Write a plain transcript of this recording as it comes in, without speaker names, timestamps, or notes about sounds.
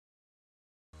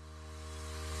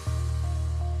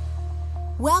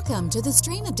Welcome to the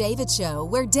Stream of David show,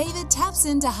 where David taps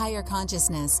into higher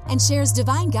consciousness and shares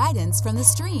divine guidance from the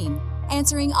stream,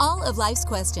 answering all of life's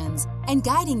questions and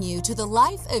guiding you to the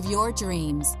life of your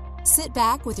dreams. Sit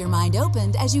back with your mind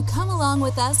opened as you come along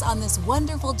with us on this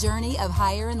wonderful journey of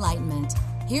higher enlightenment.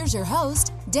 Here's your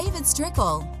host, David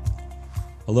Strickle.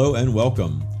 Hello and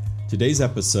welcome. Today's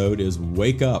episode is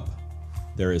Wake Up.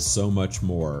 There is so much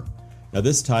more. Now,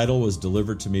 this title was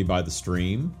delivered to me by the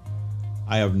stream.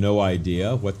 I have no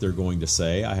idea what they're going to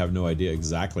say. I have no idea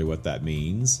exactly what that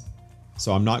means.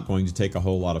 So I'm not going to take a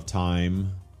whole lot of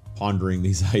time pondering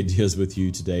these ideas with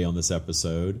you today on this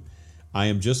episode. I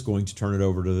am just going to turn it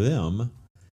over to them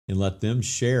and let them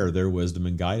share their wisdom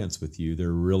and guidance with you.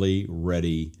 They're really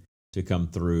ready to come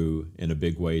through in a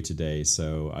big way today,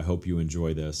 so I hope you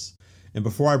enjoy this. And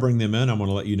before I bring them in, I want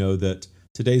to let you know that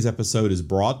today's episode is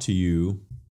brought to you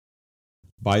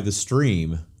by the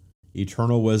stream,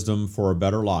 Eternal Wisdom for a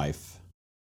Better Life.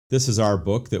 This is our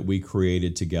book that we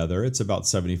created together. It's about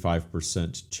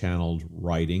 75% channeled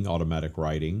writing, automatic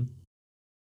writing,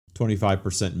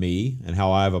 25% me, and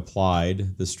how I've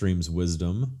applied the stream's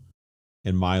wisdom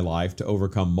in my life to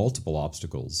overcome multiple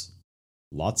obstacles.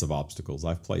 Lots of obstacles.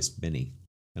 I've placed many,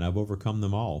 and I've overcome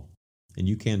them all. And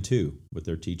you can too with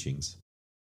their teachings.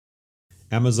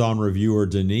 Amazon reviewer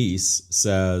Denise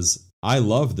says, I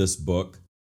love this book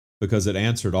because it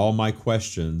answered all my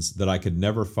questions that I could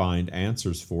never find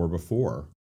answers for before.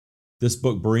 This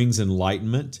book brings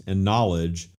enlightenment and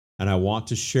knowledge, and I want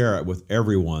to share it with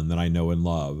everyone that I know and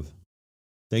love.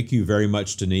 Thank you very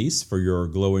much, Denise, for your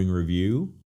glowing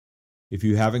review. If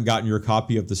you haven't gotten your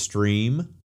copy of the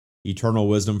stream, Eternal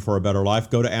Wisdom for a Better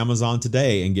Life, go to Amazon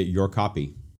today and get your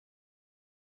copy.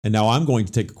 And now I'm going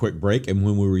to take a quick break, and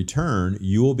when we return,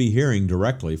 you will be hearing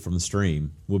directly from the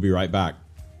stream. We'll be right back.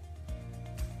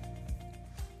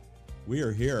 We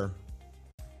are here.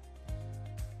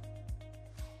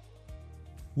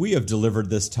 We have delivered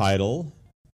this title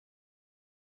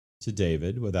to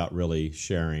David without really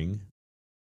sharing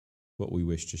what we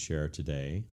wish to share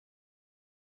today.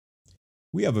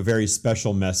 We have a very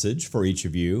special message for each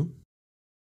of you.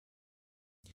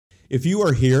 If you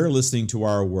are here listening to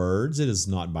our words, it is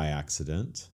not by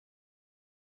accident.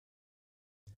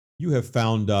 You have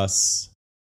found us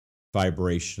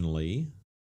vibrationally.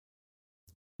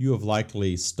 You have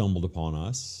likely stumbled upon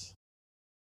us,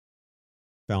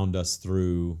 found us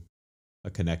through a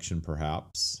connection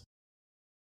perhaps,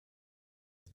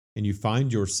 and you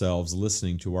find yourselves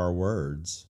listening to our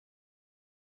words,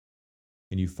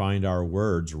 and you find our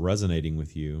words resonating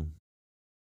with you,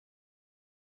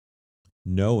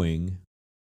 knowing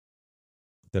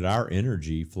that our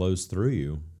energy flows through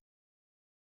you,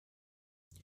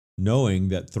 knowing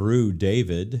that through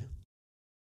David,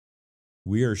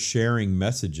 we are sharing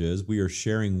messages, we are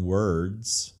sharing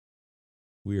words,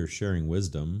 we are sharing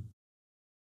wisdom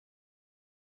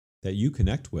that you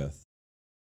connect with.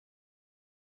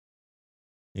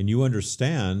 And you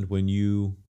understand when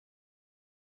you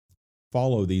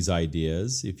follow these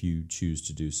ideas, if you choose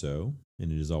to do so,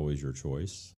 and it is always your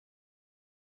choice,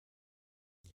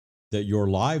 that your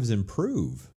lives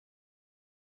improve,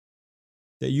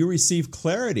 that you receive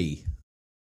clarity,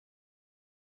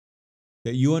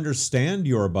 that you understand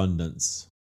your abundance,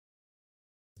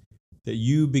 that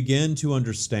you begin to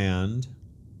understand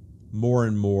more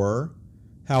and more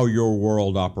how your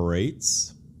world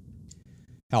operates,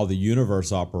 how the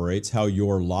universe operates, how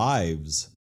your lives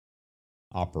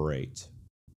operate.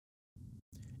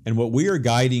 And what we are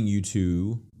guiding you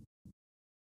to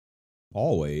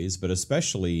always, but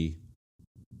especially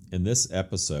in this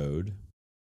episode,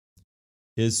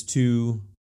 is to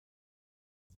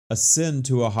ascend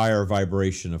to a higher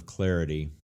vibration of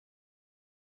clarity.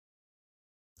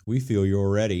 We feel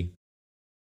you're ready.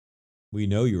 We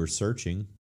know you're searching.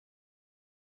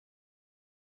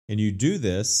 And you do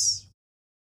this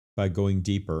by going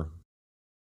deeper,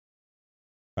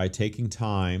 by taking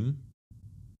time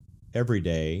every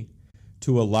day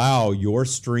to allow your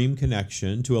stream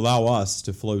connection, to allow us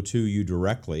to flow to you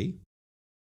directly.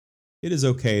 It is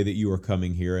okay that you are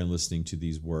coming here and listening to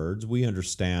these words. We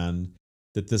understand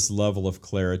that this level of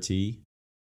clarity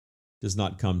does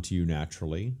not come to you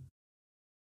naturally.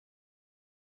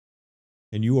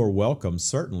 And you are welcome,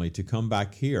 certainly, to come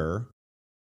back here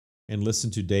and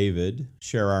listen to David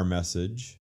share our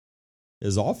message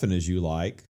as often as you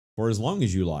like, for as long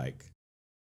as you like.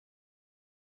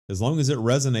 As long as it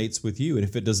resonates with you. And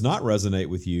if it does not resonate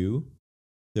with you,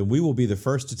 then we will be the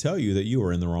first to tell you that you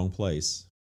are in the wrong place.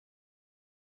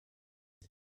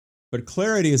 But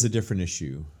clarity is a different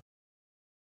issue.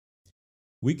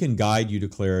 We can guide you to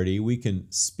clarity. We can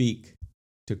speak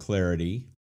to clarity.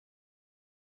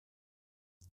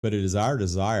 But it is our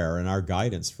desire and our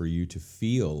guidance for you to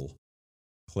feel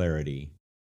clarity.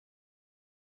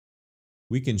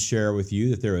 We can share with you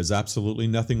that there is absolutely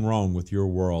nothing wrong with your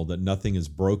world, that nothing is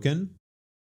broken.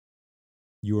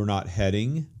 You are not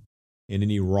heading in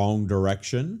any wrong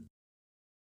direction.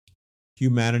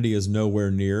 Humanity is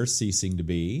nowhere near ceasing to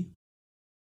be.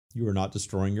 You are not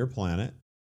destroying your planet.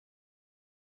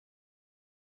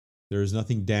 There is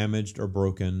nothing damaged or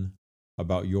broken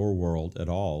about your world at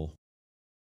all.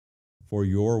 For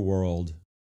your world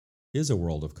is a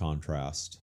world of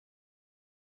contrast.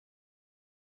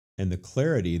 And the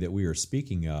clarity that we are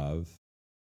speaking of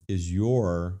is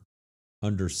your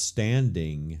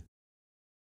understanding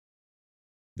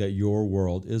that your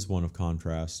world is one of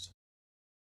contrast,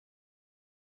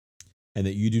 and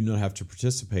that you do not have to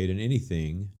participate in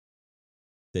anything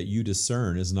that you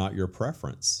discern is not your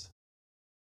preference.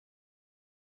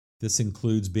 This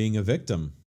includes being a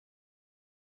victim.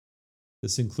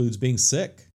 This includes being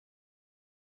sick.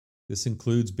 This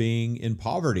includes being in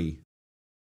poverty.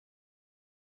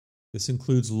 This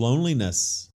includes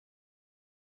loneliness.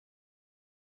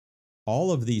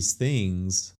 All of these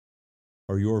things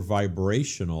are your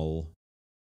vibrational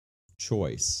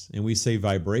choice. And we say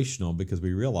vibrational because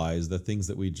we realize the things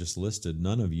that we just listed,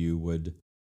 none of you would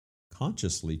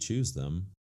consciously choose them.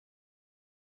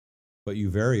 But you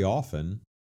very often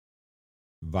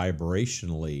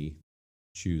vibrationally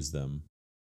choose them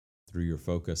through your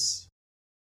focus,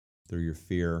 through your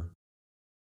fear,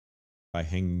 by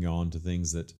hanging on to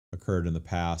things that occurred in the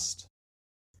past,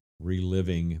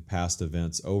 reliving past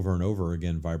events over and over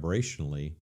again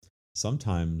vibrationally,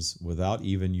 sometimes without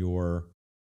even your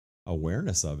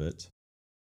awareness of it,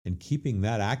 and keeping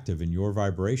that active in your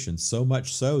vibration, so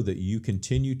much so that you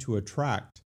continue to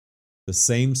attract the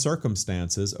same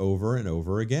circumstances over and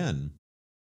over again.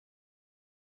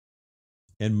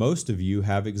 And most of you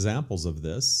have examples of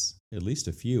this, at least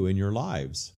a few, in your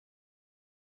lives.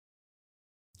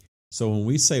 So when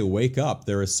we say wake up,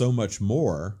 there is so much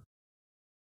more.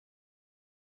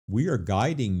 We are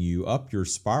guiding you up your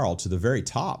spiral to the very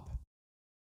top,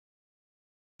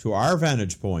 to our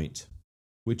vantage point,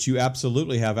 which you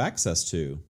absolutely have access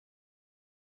to,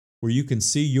 where you can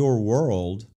see your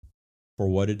world for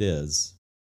what it is.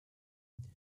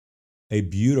 A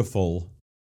beautiful,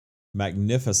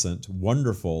 magnificent,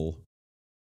 wonderful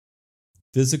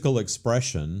physical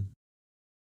expression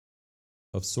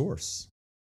of Source,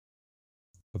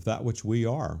 of that which we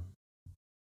are.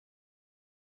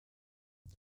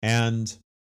 And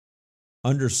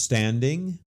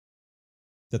understanding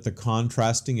that the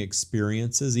contrasting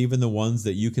experiences, even the ones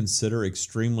that you consider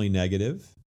extremely negative,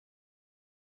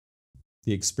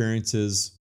 the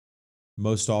experiences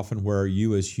most often where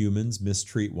you as humans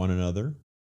mistreat one another,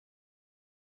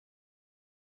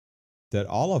 that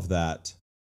all of that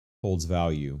holds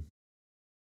value.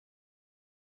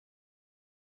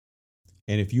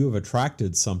 And if you have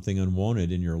attracted something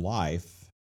unwanted in your life,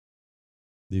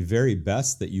 the very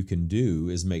best that you can do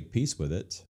is make peace with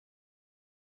it,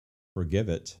 forgive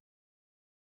it,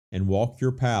 and walk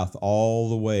your path all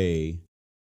the way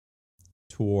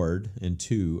toward and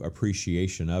to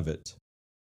appreciation of it.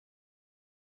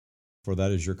 For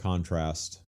that is your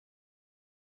contrast.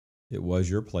 It was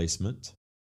your placement.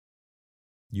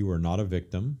 You are not a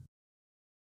victim.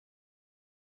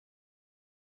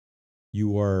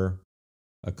 You are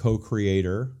a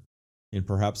co-creator in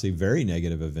perhaps a very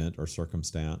negative event or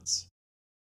circumstance.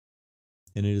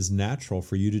 And it is natural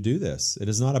for you to do this. It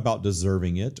is not about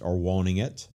deserving it or wanting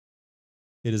it.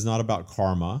 It is not about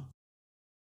karma.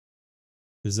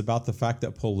 It is about the fact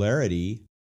that polarity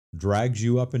drags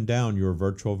you up and down your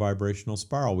virtual vibrational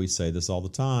spiral. We say this all the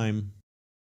time.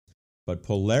 But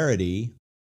polarity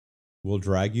will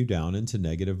drag you down into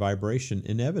negative vibration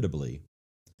inevitably.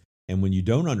 And when you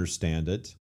don't understand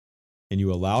it, and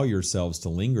you allow yourselves to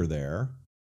linger there,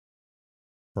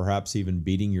 perhaps even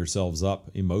beating yourselves up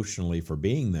emotionally for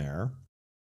being there,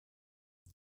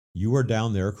 you are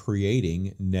down there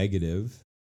creating negative,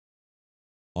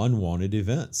 unwanted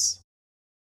events.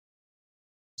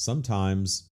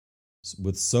 Sometimes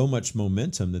with so much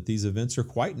momentum that these events are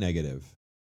quite negative.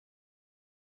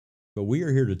 But we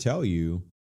are here to tell you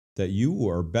that you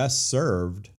are best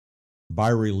served by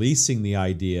releasing the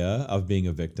idea of being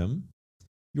a victim.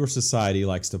 Your society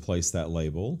likes to place that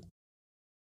label.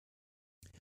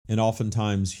 And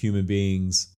oftentimes human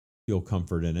beings feel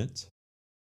comfort in it.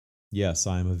 Yes,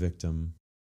 I am a victim.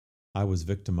 I was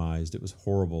victimized. It was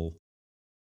horrible.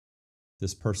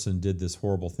 This person did this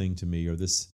horrible thing to me, or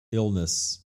this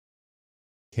illness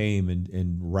came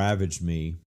and ravaged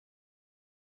me,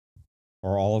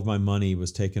 or all of my money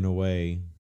was taken away.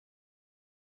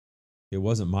 It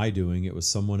wasn't my doing, it was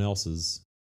someone else's.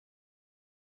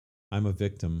 I'm a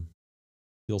victim.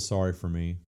 Feel sorry for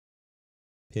me.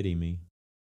 Pity me.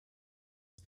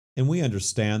 And we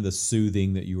understand the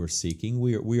soothing that you are seeking.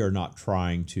 We are not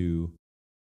trying to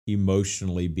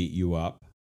emotionally beat you up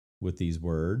with these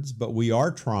words, but we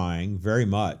are trying very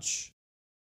much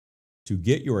to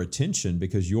get your attention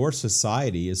because your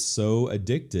society is so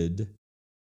addicted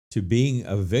to being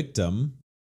a victim.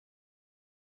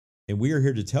 And we are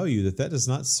here to tell you that that does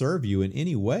not serve you in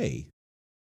any way.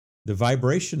 The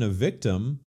vibration of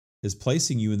victim is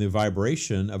placing you in the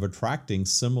vibration of attracting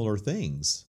similar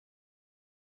things.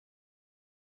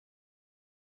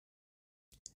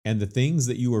 And the things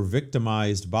that you are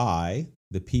victimized by,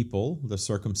 the people, the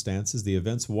circumstances, the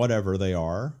events, whatever they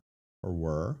are or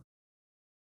were,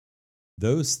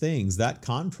 those things, that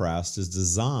contrast is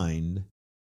designed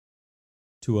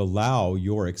to allow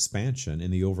your expansion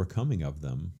in the overcoming of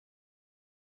them,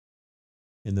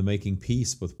 in the making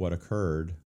peace with what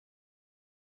occurred,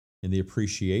 in the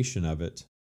appreciation of it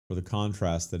for the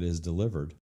contrast that is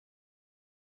delivered,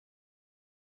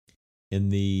 in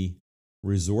the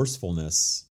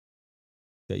resourcefulness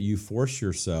that you force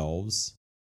yourselves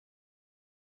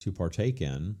to partake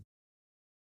in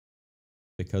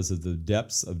because of the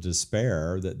depths of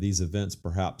despair that these events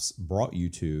perhaps brought you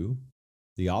to.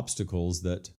 The obstacles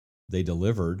that they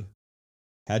delivered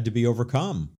had to be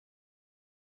overcome.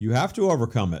 You have to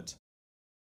overcome it.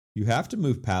 You have to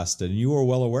move past it, and you are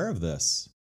well aware of this.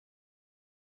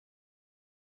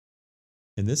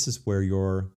 And this is where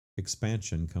your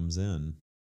expansion comes in.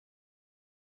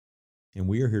 And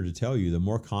we are here to tell you the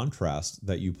more contrast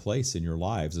that you place in your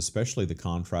lives, especially the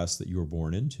contrast that you were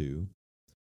born into,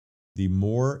 the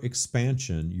more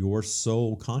expansion your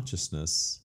soul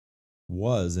consciousness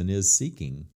was and is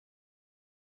seeking.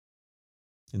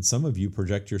 And some of you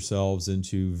project yourselves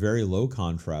into very low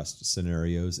contrast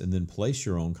scenarios and then place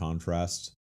your own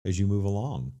contrast as you move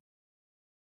along.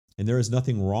 And there is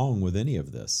nothing wrong with any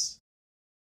of this.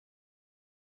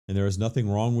 And there is nothing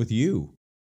wrong with you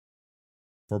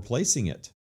for placing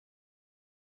it.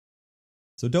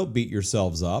 So don't beat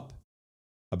yourselves up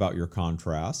about your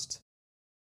contrast.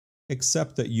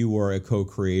 Accept that you are a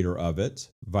co-creator of it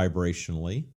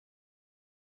vibrationally,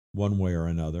 one way or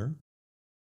another.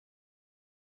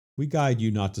 We guide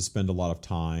you not to spend a lot of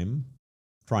time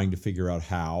trying to figure out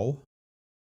how.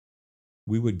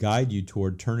 We would guide you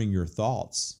toward turning your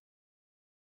thoughts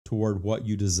toward what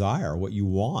you desire, what you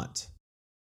want.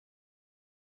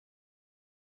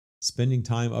 Spending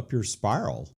time up your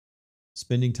spiral.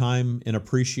 Spending time in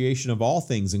appreciation of all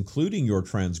things, including your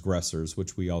transgressors,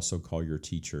 which we also call your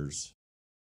teachers.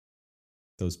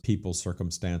 Those people,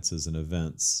 circumstances, and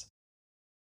events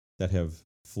that have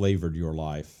flavored your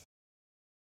life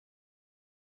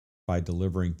by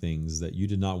delivering things that you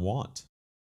did not want,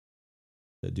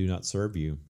 that do not serve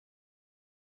you,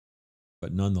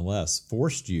 but nonetheless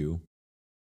forced you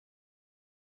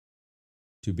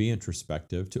to be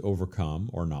introspective, to overcome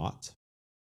or not.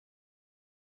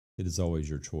 It is always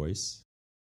your choice.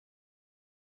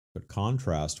 But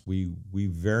contrast, we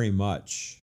very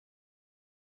much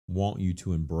want you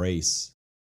to embrace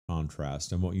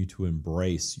contrast and want you to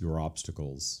embrace your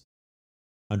obstacles,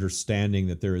 understanding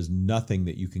that there is nothing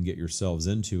that you can get yourselves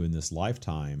into in this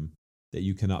lifetime that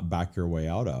you cannot back your way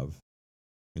out of,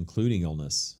 including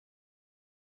illness,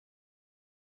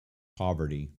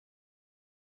 poverty,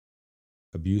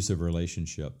 abusive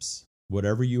relationships.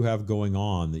 Whatever you have going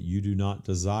on that you do not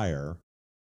desire,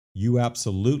 you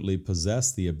absolutely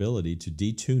possess the ability to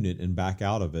detune it and back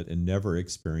out of it and never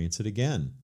experience it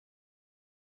again.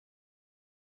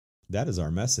 That is our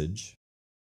message.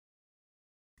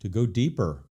 To go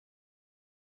deeper.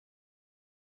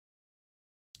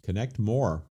 Connect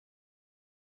more.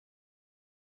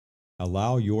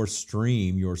 Allow your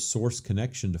stream, your source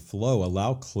connection to flow.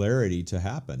 Allow clarity to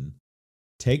happen.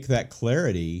 Take that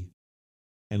clarity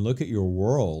and look at your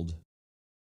world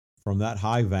from that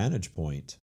high vantage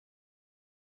point.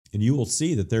 And you will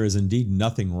see that there is indeed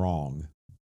nothing wrong.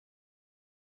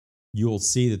 You will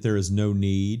see that there is no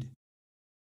need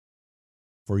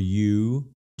for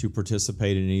you to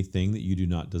participate in anything that you do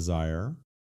not desire.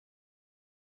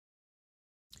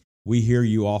 We hear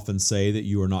you often say that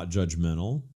you are not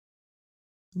judgmental.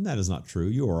 And that is not true.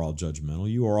 You are all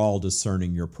judgmental. You are all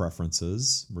discerning your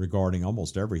preferences regarding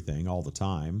almost everything all the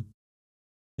time.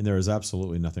 And there is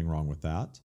absolutely nothing wrong with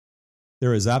that.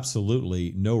 There is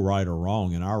absolutely no right or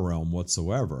wrong in our realm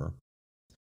whatsoever.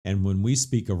 And when we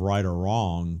speak of right or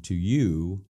wrong to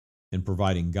you in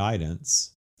providing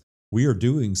guidance, we are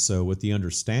doing so with the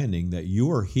understanding that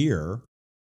you are here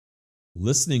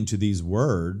listening to these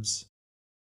words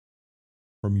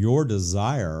from your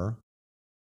desire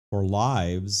for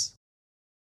lives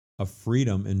of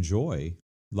freedom and joy,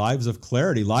 lives of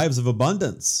clarity, lives of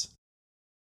abundance.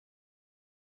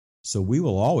 So we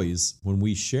will always, when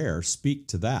we share, speak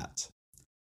to that.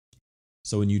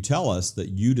 So when you tell us that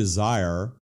you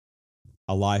desire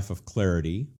a life of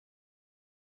clarity,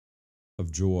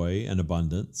 of joy and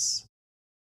abundance,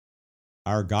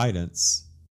 our guidance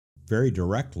very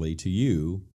directly to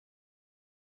you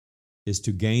is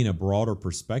to gain a broader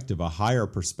perspective, a higher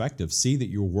perspective. See that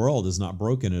your world is not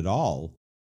broken at all.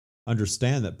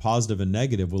 Understand that positive and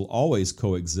negative will always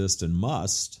coexist and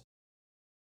must.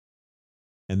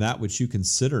 And that which you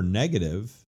consider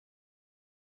negative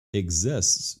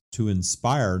exists to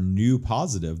inspire new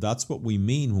positive. That's what we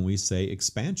mean when we say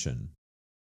expansion.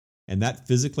 And that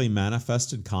physically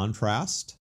manifested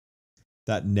contrast,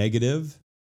 that negative,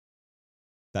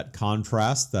 that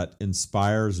contrast that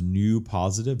inspires new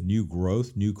positive, new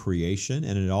growth, new creation,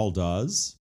 and it all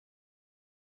does,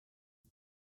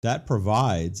 that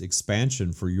provides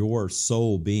expansion for your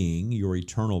soul being, your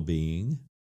eternal being,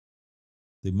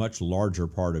 the much larger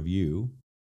part of you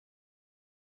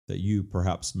that you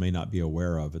perhaps may not be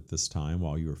aware of at this time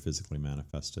while you are physically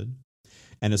manifested.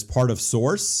 And as part of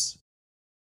Source,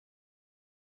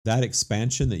 that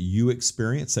expansion that you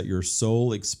experience, that your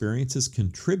soul experiences,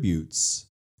 contributes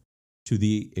to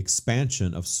the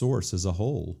expansion of Source as a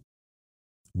whole.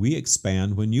 We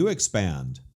expand when you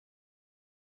expand.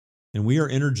 And we are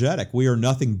energetic. We are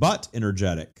nothing but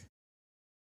energetic.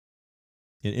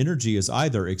 And energy is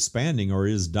either expanding or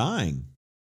is dying.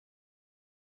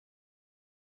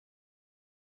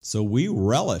 So we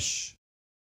relish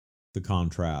the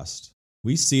contrast.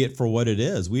 We see it for what it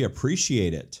is. We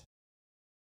appreciate it.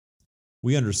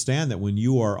 We understand that when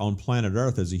you are on planet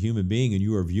Earth as a human being and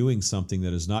you are viewing something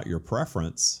that is not your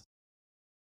preference,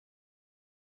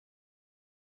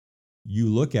 you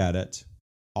look at it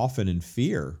often in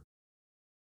fear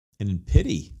and in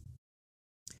pity.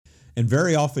 And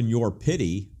very often your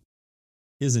pity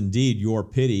is indeed your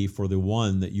pity for the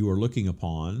one that you are looking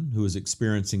upon who is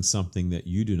experiencing something that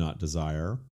you do not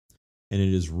desire. And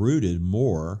it is rooted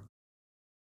more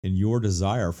in your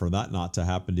desire for that not to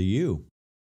happen to you.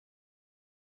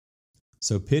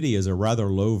 So pity is a rather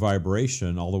low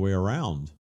vibration all the way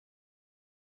around.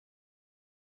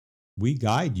 We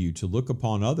guide you to look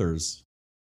upon others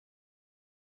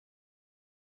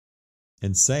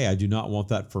and say, I do not want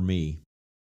that for me.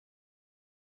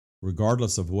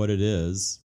 Regardless of what it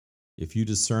is, if you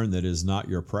discern that it is not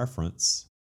your preference,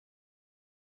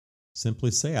 simply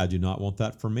say, I do not want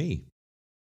that for me.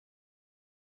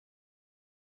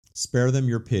 Spare them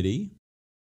your pity.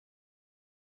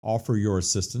 Offer your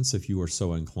assistance if you are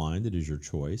so inclined. It is your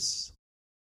choice.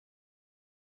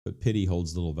 But pity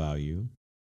holds little value.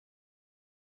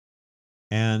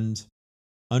 And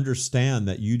understand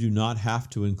that you do not have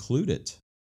to include it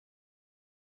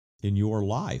in your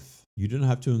life. You don't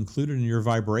have to include it in your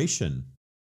vibration.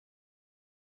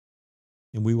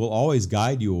 And we will always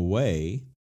guide you away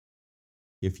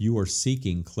if you are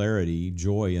seeking clarity,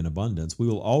 joy, and abundance. We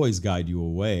will always guide you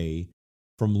away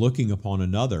from looking upon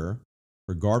another,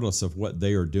 regardless of what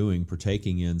they are doing,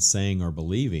 partaking in, saying, or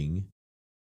believing,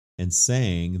 and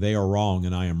saying they are wrong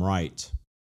and I am right.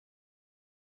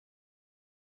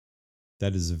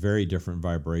 That is a very different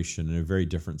vibration and a very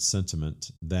different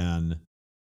sentiment than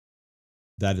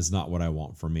that is not what I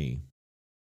want for me.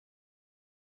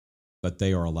 But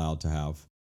they are allowed to have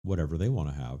whatever they want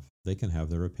to have. They can have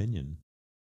their opinion.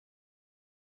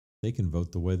 They can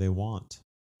vote the way they want.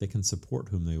 They can support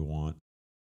whom they want.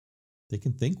 They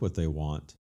can think what they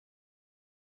want.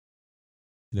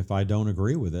 And if I don't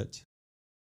agree with it,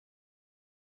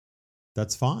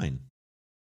 that's fine.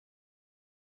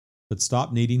 But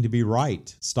stop needing to be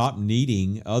right. Stop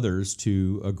needing others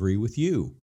to agree with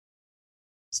you.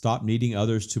 Stop needing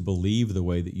others to believe the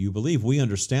way that you believe. We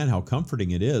understand how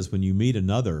comforting it is when you meet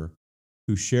another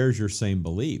who shares your same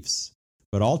beliefs.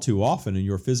 But all too often in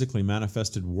your physically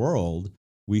manifested world,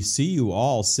 we see you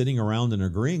all sitting around and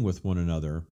agreeing with one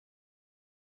another.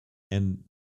 And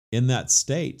in that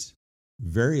state,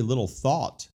 very little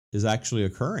thought is actually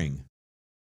occurring.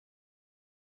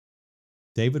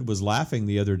 David was laughing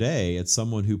the other day at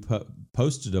someone who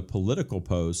posted a political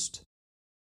post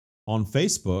on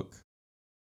Facebook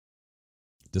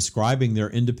describing their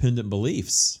independent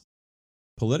beliefs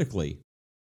politically.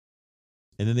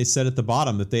 And then they said at the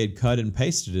bottom that they had cut and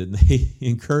pasted it, and they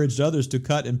encouraged others to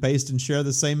cut and paste and share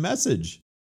the same message.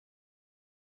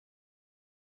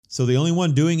 So the only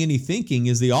one doing any thinking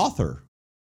is the author.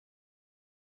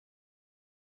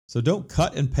 So don't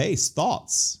cut and paste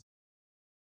thoughts.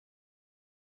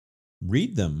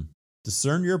 Read them,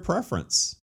 Discern your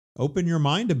preference. Open your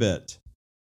mind a bit.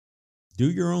 Do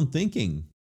your own thinking.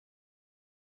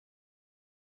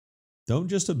 Don't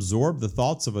just absorb the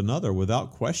thoughts of another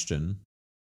without question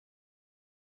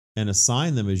and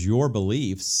assign them as your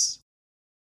beliefs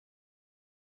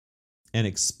and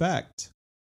expect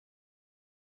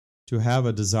to have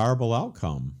a desirable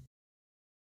outcome.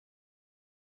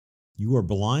 You are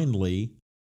blindly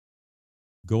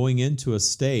going into a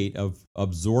state of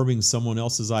absorbing someone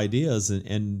else's ideas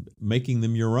and making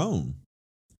them your own.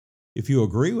 If you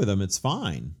agree with them, it's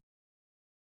fine.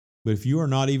 But if you are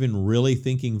not even really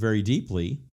thinking very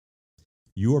deeply,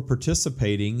 you are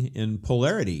participating in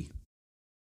polarity.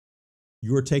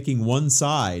 You are taking one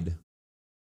side.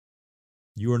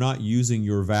 You are not using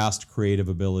your vast creative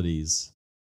abilities.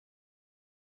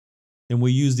 And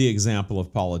we use the example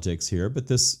of politics here, but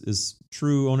this is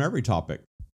true on every topic.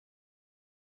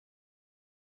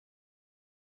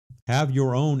 Have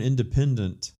your own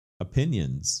independent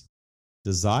opinions,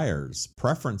 desires,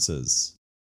 preferences.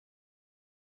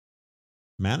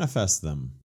 Manifest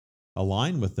them,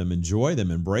 align with them, enjoy them,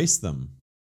 embrace them,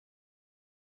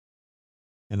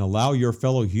 and allow your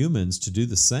fellow humans to do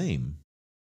the same.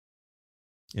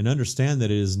 And understand that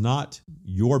it is not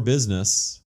your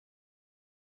business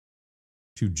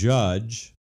to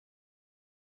judge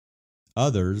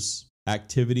others'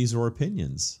 activities or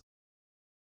opinions.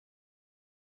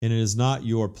 And it is not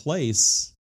your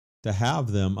place to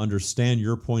have them understand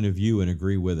your point of view and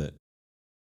agree with it.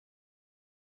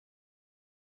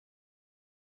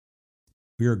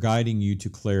 We are guiding you to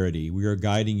clarity. We are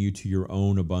guiding you to your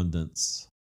own abundance.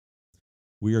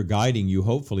 We are guiding you,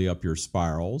 hopefully, up your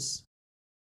spirals.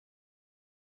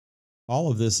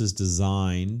 All of this is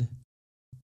designed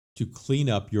to clean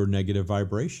up your negative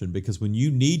vibration, because when you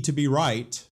need to be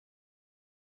right,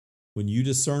 when you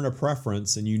discern a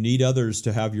preference and you need others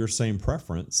to have your same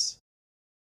preference,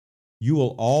 you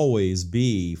will always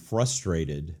be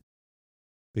frustrated,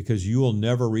 because you will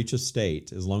never reach a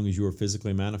state, as long as you are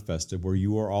physically manifested, where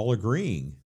you are all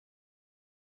agreeing.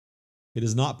 It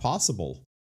is not possible.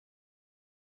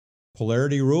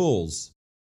 Polarity rules.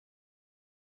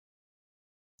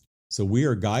 So we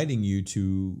are guiding you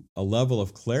to a level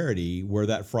of clarity where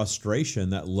that frustration,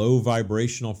 that low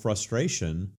vibrational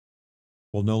frustration,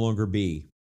 will no longer be.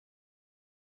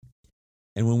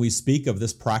 And when we speak of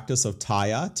this practice of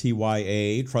Taya,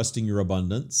 T-Y-A, trusting your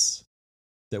abundance,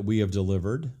 that we have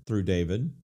delivered through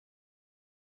David,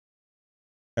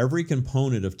 every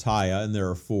component of Taya, and there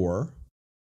are 4,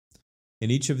 and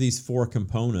each of these 4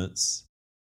 components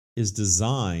is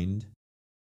designed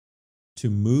to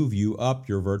move you up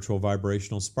your virtual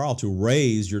vibrational spiral, to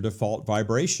raise your default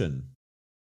vibration.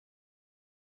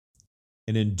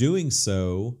 And in doing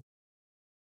so,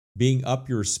 being up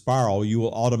your spiral, you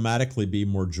will automatically be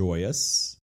more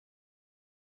joyous.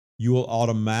 You will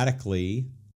automatically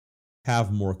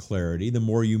have more clarity. The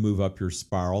more you move up your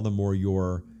spiral, the more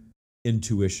your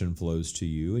intuition flows to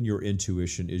you. And your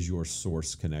intuition is your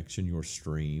source connection, your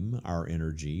stream, our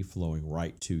energy flowing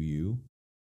right to you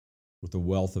with a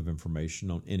wealth of information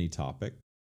on any topic.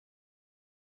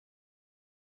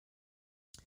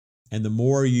 And the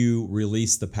more you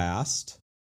release the past,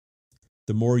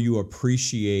 the more you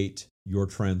appreciate your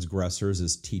transgressors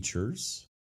as teachers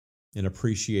and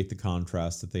appreciate the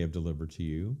contrast that they have delivered to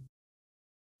you,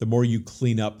 the more you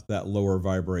clean up that lower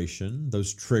vibration,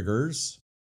 those triggers,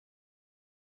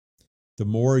 the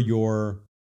more your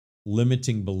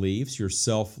limiting beliefs, your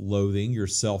self-loathing, your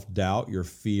self-doubt, your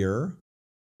fear,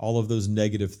 all of those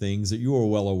negative things that you are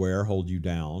well aware hold you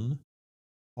down,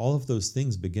 all of those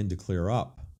things begin to clear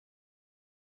up.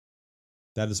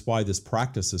 That is why this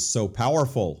practice is so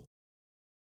powerful,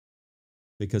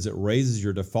 because it raises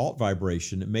your default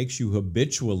vibration. It makes you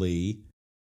habitually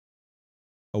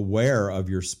aware of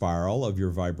your spiral, of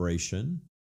your vibration,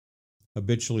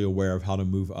 habitually aware of how to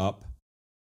move up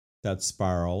that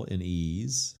spiral in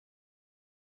ease.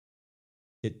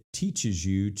 It teaches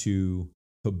you to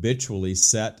habitually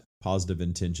set positive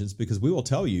intentions, because we will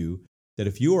tell you that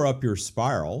if you are up your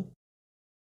spiral,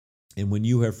 and when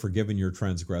you have forgiven your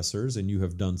transgressors and you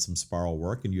have done some spiral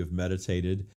work and you have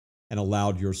meditated and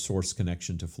allowed your source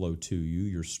connection to flow to you,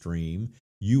 your stream,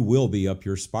 you will be up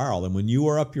your spiral. And when you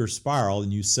are up your spiral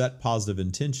and you set positive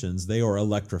intentions, they are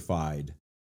electrified.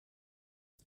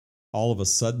 All of a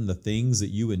sudden, the things that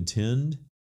you intend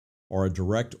are a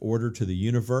direct order to the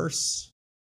universe.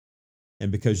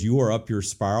 And because you are up your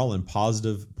spiral and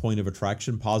positive point of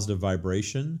attraction, positive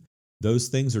vibration, those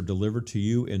things are delivered to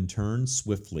you in turn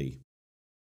swiftly.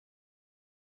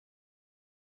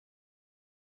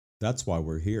 That's why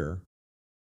we're here,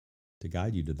 to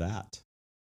guide you to that.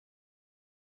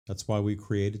 That's why we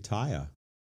created Taya.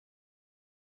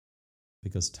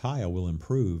 Because Taya will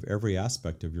improve every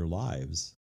aspect of your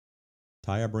lives.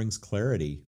 Taya brings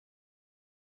clarity.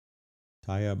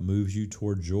 Taya moves you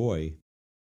toward joy.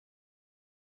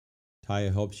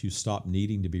 Taya helps you stop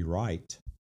needing to be right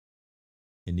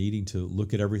and needing to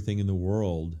look at everything in the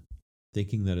world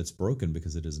thinking that it's broken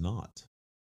because it is not.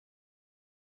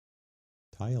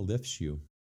 Taya lifts you.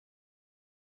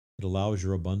 It allows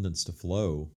your abundance to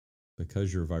flow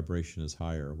because your vibration is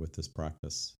higher with this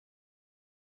practice.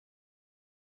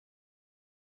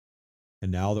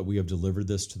 And now that we have delivered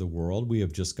this to the world, we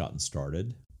have just gotten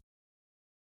started.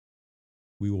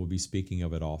 We will be speaking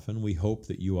of it often. We hope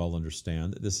that you all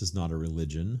understand that this is not a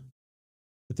religion,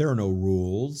 that there are no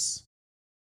rules.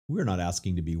 We are not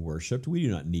asking to be worshipped. We do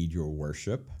not need your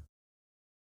worship.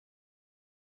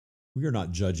 We are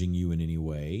not judging you in any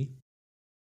way.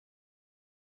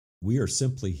 We are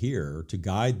simply here to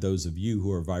guide those of you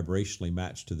who are vibrationally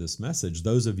matched to this message,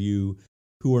 those of you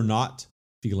who are not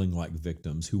feeling like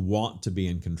victims, who want to be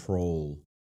in control,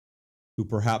 who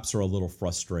perhaps are a little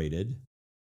frustrated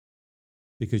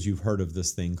because you've heard of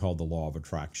this thing called the law of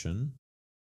attraction.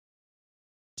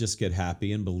 Just get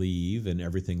happy and believe and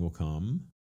everything will come.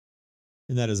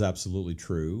 And that is absolutely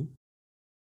true.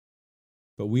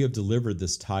 But we have delivered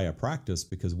this Taya practice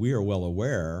because we are well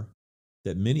aware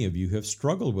that many of you have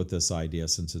struggled with this idea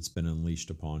since it's been unleashed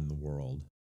upon the world.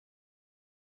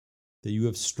 That you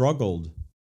have struggled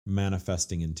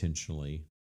manifesting intentionally.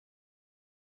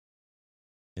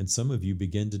 And some of you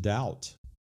begin to doubt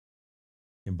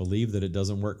and believe that it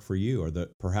doesn't work for you, or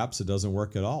that perhaps it doesn't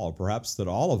work at all, or perhaps that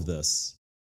all of this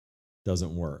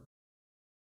doesn't work.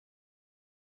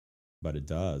 But it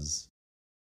does.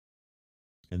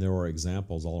 And there are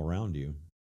examples all around you.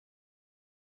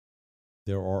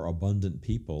 There are abundant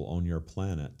people on your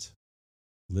planet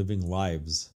living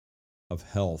lives of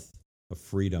health, of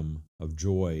freedom, of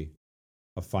joy,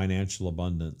 of financial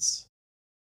abundance,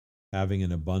 having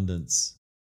an abundance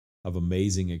of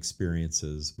amazing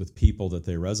experiences with people that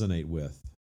they resonate with,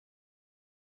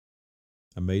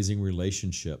 amazing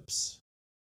relationships,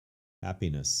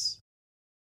 happiness.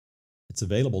 It's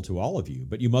available to all of you,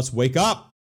 but you must wake up.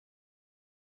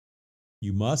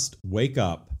 You must wake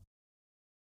up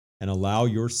and allow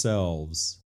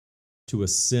yourselves to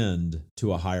ascend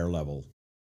to a higher level.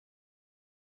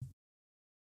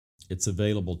 It's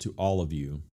available to all of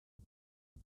you.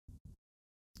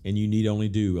 And you need only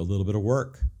do a little bit of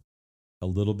work, a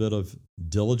little bit of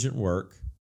diligent work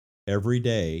every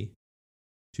day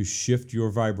to shift your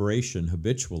vibration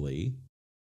habitually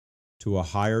to a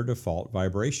higher default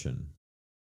vibration.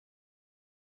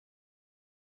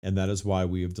 And that is why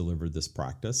we have delivered this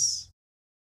practice.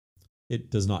 It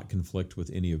does not conflict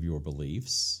with any of your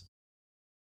beliefs.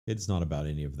 It's not about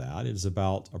any of that. It is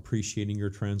about appreciating your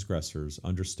transgressors,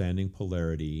 understanding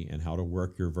polarity, and how to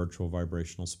work your virtual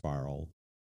vibrational spiral,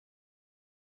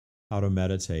 how to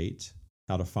meditate,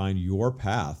 how to find your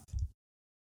path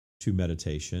to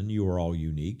meditation. You are all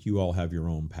unique. You all have your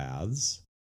own paths.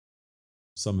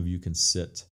 Some of you can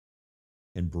sit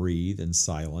and breathe in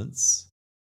silence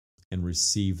and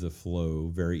receive the flow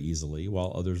very easily,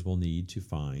 while others will need to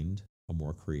find a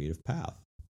more creative path.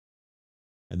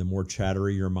 And the more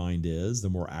chattery your mind is, the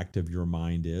more active your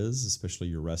mind is, especially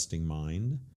your resting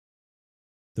mind,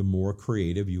 the more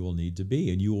creative you will need to be.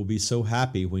 And you will be so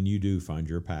happy when you do find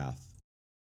your path.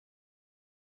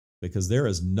 Because there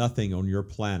is nothing on your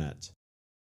planet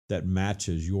that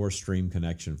matches your stream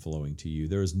connection flowing to you.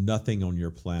 There is nothing on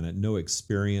your planet, no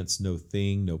experience, no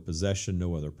thing, no possession,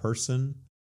 no other person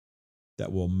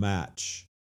that will match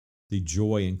the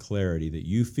joy and clarity that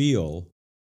you feel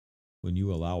when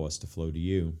you allow us to flow to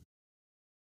you.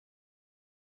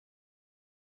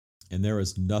 And there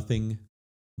is nothing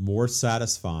more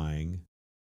satisfying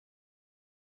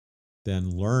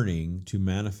than learning to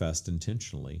manifest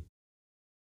intentionally.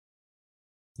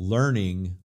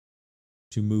 Learning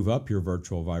to move up your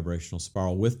virtual vibrational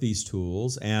spiral with these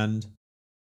tools, and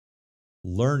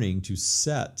learning to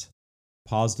set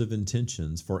positive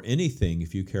intentions for anything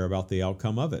if you care about the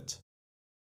outcome of it.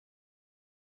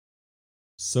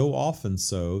 So often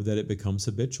so that it becomes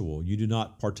habitual. You do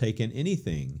not partake in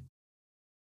anything.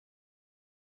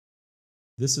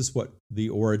 This is what the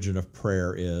origin of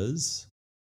prayer is.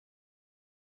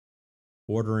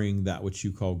 Ordering that which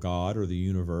you call God or the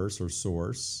universe or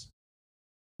source,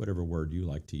 whatever word you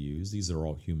like to use. These are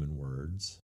all human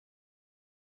words.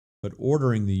 But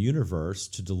ordering the universe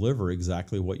to deliver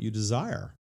exactly what you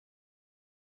desire.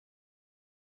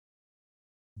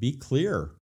 Be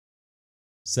clear.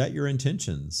 Set your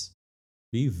intentions.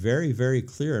 Be very, very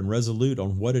clear and resolute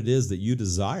on what it is that you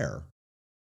desire.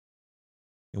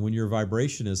 And when your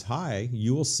vibration is high,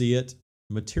 you will see it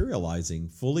materializing,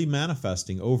 fully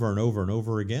manifesting over and over and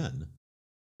over again.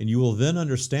 And you will then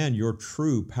understand your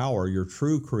true power, your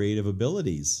true creative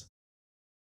abilities.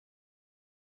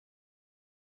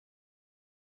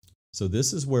 So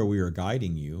this is where we are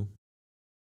guiding you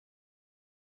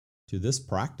to this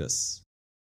practice,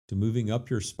 to moving up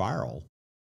your spiral,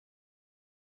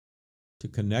 to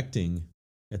connecting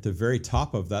at the very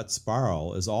top of that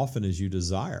spiral as often as you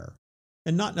desire,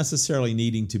 and not necessarily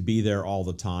needing to be there all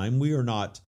the time. We are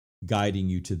not guiding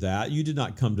you to that. You did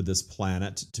not come to this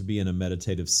planet to be in a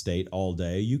meditative state all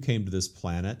day. You came to this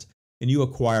planet and you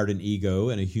acquired an ego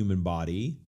and a human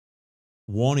body,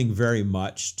 wanting very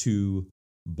much to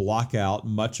block out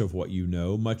much of what you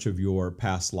know, much of your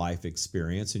past life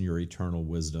experience and your eternal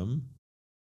wisdom,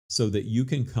 so that you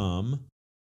can come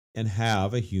and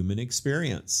have a human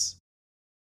experience.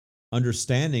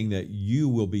 Understanding that you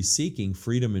will be seeking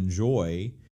freedom and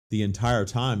joy the entire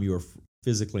time you are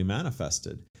physically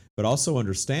manifested, but also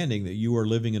understanding that you are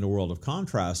living in a world of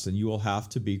contrast and you will have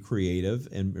to be creative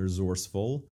and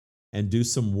resourceful and do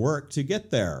some work to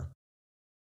get there.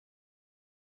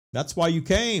 That's why you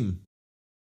came.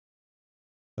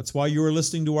 That's why you are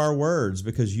listening to our words,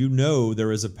 because you know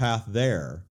there is a path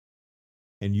there.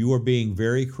 And you are being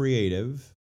very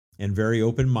creative and very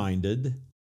open-minded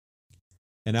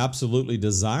and absolutely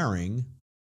desiring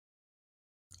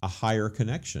a higher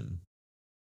connection.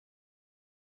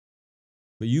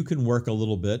 But you can work a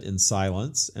little bit in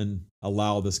silence and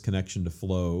allow this connection to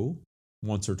flow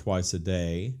once or twice a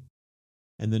day,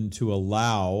 and then to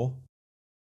allow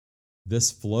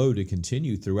this flow to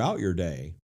continue throughout your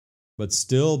day, but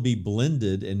still be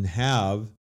blended and have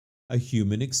a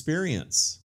human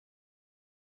experience.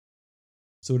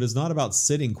 So it is not about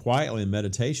sitting quietly in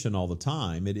meditation all the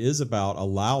time. It is about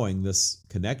allowing this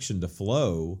connection to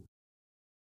flow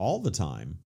all the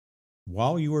time.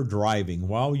 While you are driving,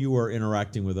 while you are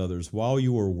interacting with others, while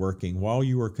you are working, while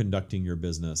you are conducting your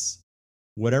business,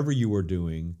 whatever you are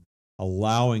doing,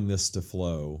 allowing this to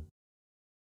flow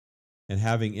and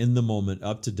having in the moment,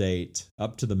 up to date,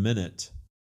 up to the minute,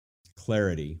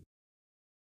 clarity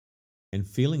and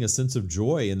feeling a sense of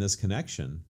joy in this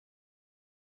connection.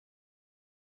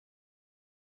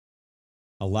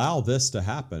 Allow this to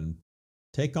happen.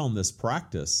 Take on this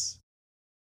practice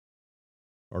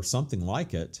or something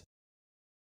like it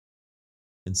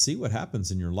and see what happens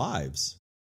in your lives.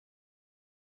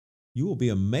 You will be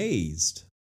amazed.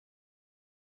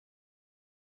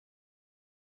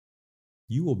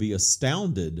 You will be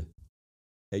astounded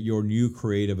at your new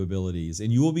creative abilities.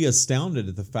 And you will be astounded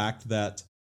at the fact that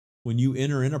when you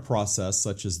enter in a process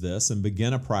such as this and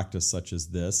begin a practice such as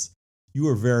this, you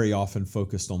are very often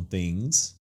focused on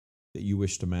things that you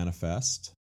wish to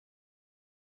manifest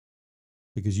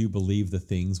because you believe the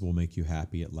things will make you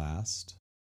happy at last.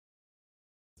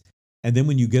 And then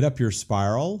when you get up your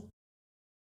spiral,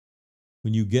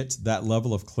 when you get that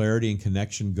level of clarity and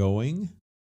connection going,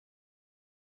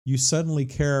 you suddenly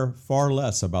care far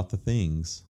less about the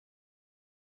things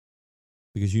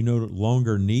because you no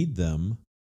longer need them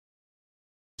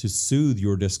to soothe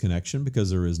your disconnection, because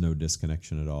there is no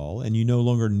disconnection at all. And you no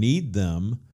longer need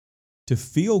them to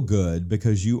feel good,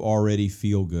 because you already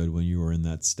feel good when you are in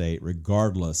that state,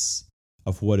 regardless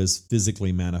of what is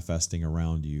physically manifesting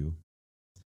around you.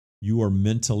 You are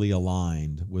mentally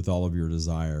aligned with all of your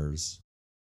desires.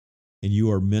 And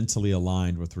you are mentally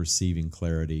aligned with receiving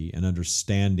clarity and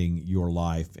understanding your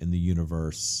life and the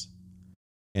universe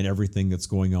and everything that's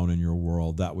going on in your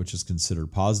world, that which is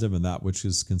considered positive and that which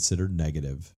is considered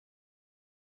negative.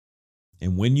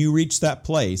 And when you reach that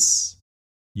place,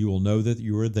 you will know that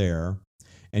you are there,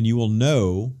 and you will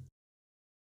know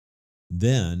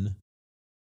then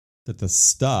that the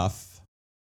stuff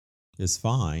is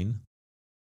fine,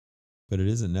 but it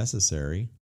isn't necessary.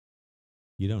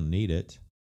 You don't need it.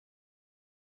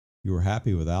 You are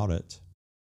happy without it.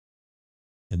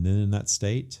 And then in that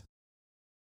state,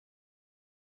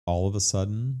 all of a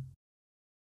sudden,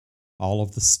 all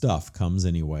of the stuff comes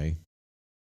anyway.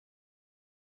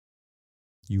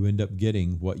 You end up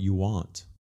getting what you want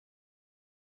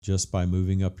just by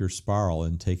moving up your spiral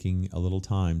and taking a little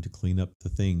time to clean up the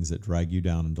things that drag you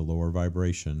down into lower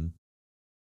vibration.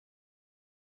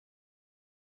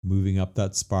 Moving up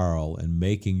that spiral and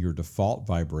making your default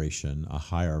vibration a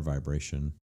higher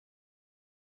vibration.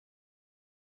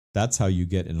 That's how you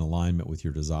get in alignment with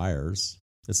your desires.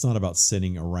 It's not about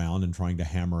sitting around and trying to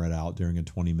hammer it out during a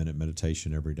 20-minute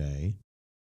meditation every day.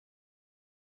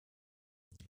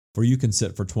 For you can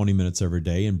sit for 20 minutes every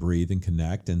day and breathe and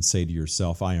connect and say to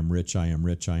yourself, I am rich, I am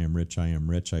rich, I am rich, I am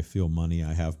rich, I feel money,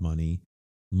 I have money.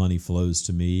 Money flows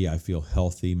to me. I feel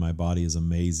healthy. My body is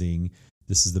amazing.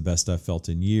 This is the best I've felt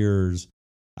in years.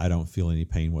 I don't feel any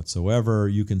pain whatsoever.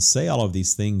 You can say all of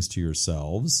these things to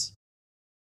yourselves,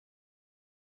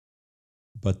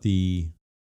 but the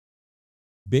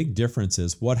big difference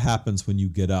is what happens when you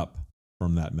get up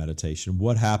from that meditation.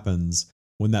 What happens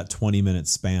when that 20-minute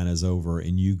span is over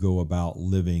and you go about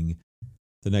living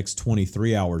the next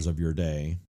 23 hours of your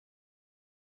day?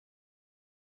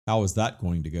 How is that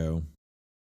going to go?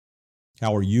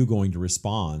 How are you going to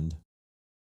respond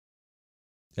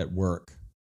at work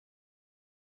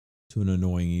to an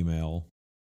annoying email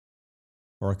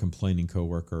or a complaining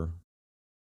coworker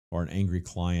or an angry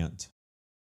client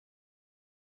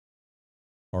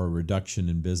or a reduction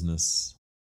in business,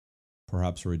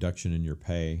 perhaps a reduction in your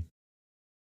pay?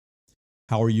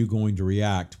 How are you going to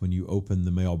react when you open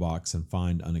the mailbox and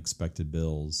find unexpected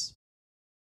bills?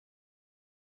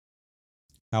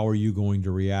 How are you going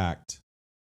to react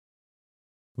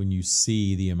when you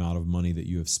see the amount of money that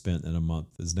you have spent in a month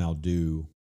is now due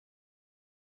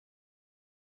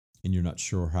and you're not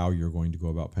sure how you're going to go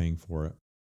about paying for it?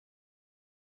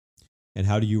 And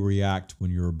how do you react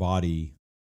when your body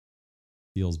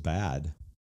feels bad,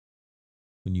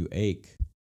 when you ache?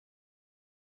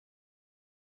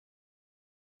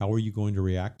 How are you going to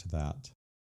react to that?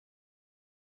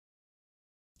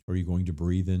 Are you going to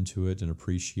breathe into it and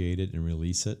appreciate it and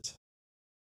release it?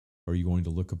 Are you going to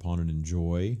look upon and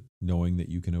enjoy, knowing that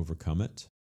you can overcome it?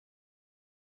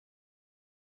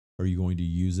 Are you going to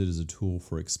use it as a tool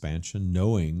for expansion,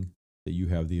 knowing that you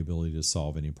have the ability to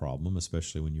solve any problem,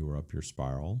 especially when you are up your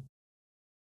spiral?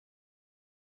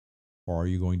 Or are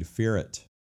you going to fear it?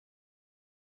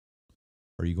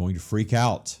 Are you going to freak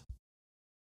out?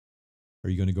 Are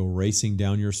you going to go racing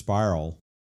down your spiral,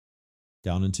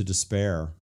 down into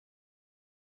despair,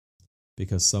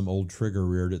 because some old trigger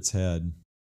reared its head?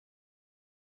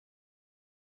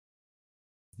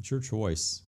 It's your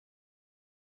choice.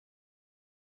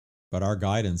 But our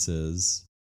guidance is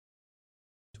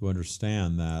to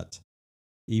understand that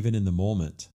even in the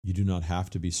moment, you do not have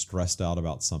to be stressed out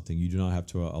about something. You do not have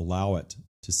to allow it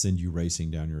to send you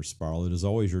racing down your spiral. It is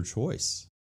always your choice.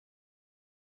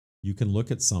 You can look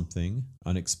at something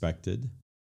unexpected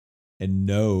and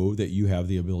know that you have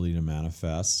the ability to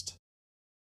manifest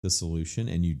the solution,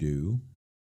 and you do.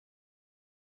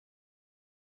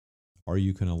 Or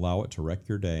you can allow it to wreck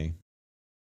your day.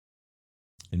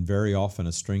 And very often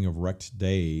a string of wrecked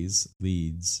days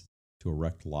leads to a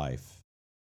wrecked life.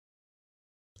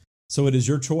 So it is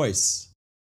your choice.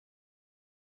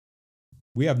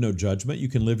 We have no judgment. You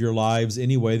can live your lives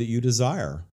any way that you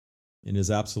desire, and is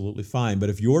absolutely fine. But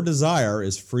if your desire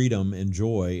is freedom and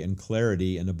joy and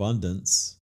clarity and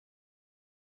abundance,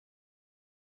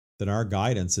 then our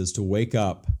guidance is to wake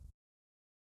up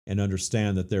and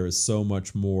understand that there is so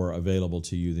much more available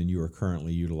to you than you are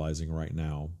currently utilizing right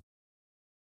now.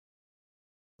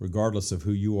 Regardless of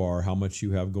who you are, how much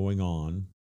you have going on,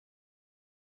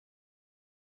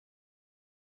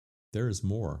 there is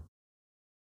more.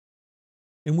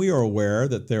 And we are aware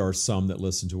that there are some that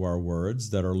listen to our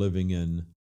words that are living in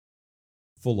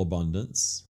full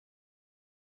abundance.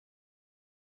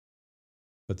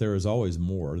 But there is always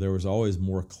more. There is always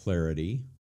more clarity.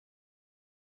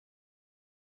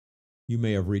 You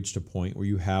may have reached a point where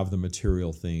you have the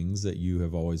material things that you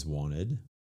have always wanted.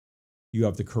 You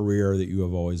have the career that you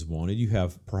have always wanted. You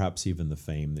have perhaps even the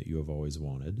fame that you have always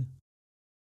wanted.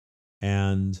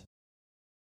 And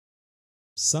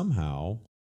somehow,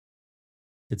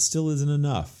 it still isn't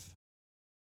enough.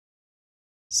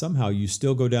 Somehow, you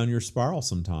still go down your spiral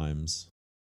sometimes.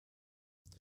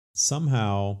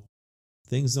 Somehow,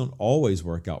 things don't always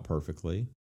work out perfectly.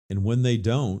 And when they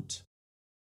don't,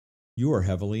 you are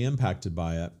heavily impacted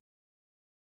by it.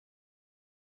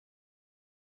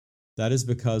 That is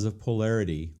because of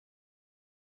polarity.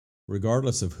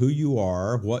 Regardless of who you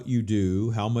are, what you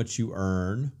do, how much you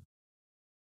earn,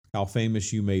 how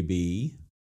famous you may be,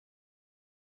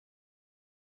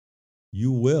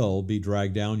 you will be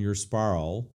dragged down your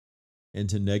spiral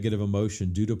into negative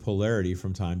emotion due to polarity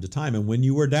from time to time. And when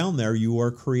you are down there, you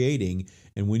are creating.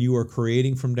 And when you are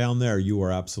creating from down there, you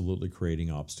are absolutely creating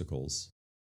obstacles.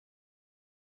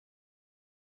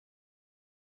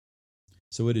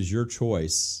 So it is your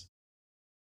choice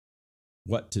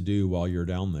what to do while you're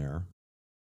down there.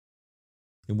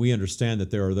 And we understand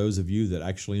that there are those of you that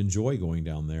actually enjoy going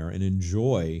down there and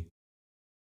enjoy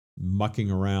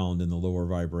mucking around in the lower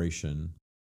vibration,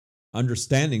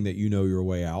 understanding that you know your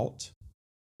way out.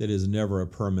 That is never a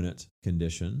permanent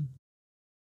condition.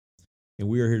 And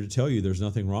we are here to tell you there's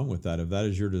nothing wrong with that. If that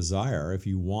is your desire, if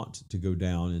you want to go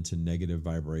down into negative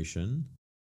vibration,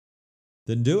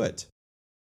 then do it.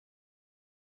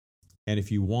 And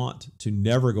if you want to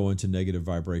never go into negative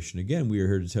vibration again, we are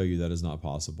here to tell you that is not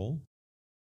possible.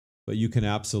 But you can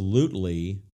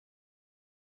absolutely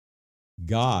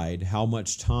guide how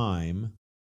much time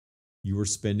you are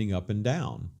spending up and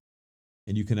down.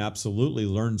 And you can absolutely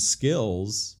learn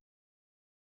skills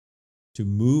to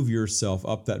move yourself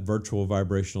up that virtual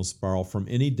vibrational spiral from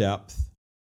any depth,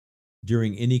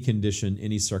 during any condition,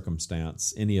 any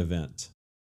circumstance, any event.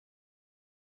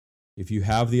 If you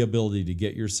have the ability to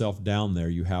get yourself down there,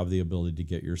 you have the ability to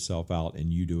get yourself out,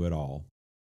 and you do it all.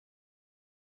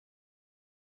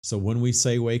 So when we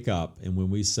say wake up, and when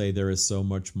we say there is so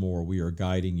much more, we are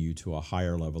guiding you to a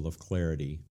higher level of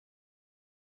clarity.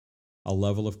 A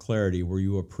level of clarity where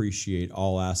you appreciate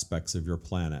all aspects of your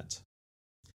planet,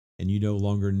 and you no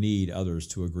longer need others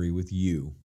to agree with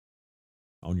you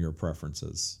on your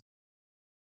preferences.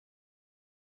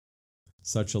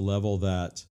 Such a level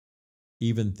that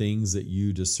even things that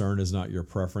you discern as not your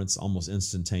preference almost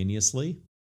instantaneously,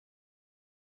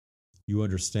 you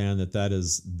understand that that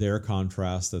is their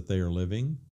contrast that they are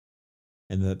living,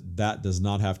 and that that does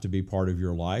not have to be part of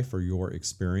your life or your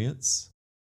experience,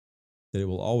 that it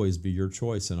will always be your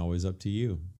choice and always up to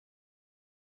you.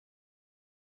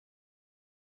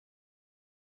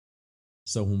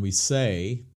 So when we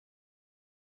say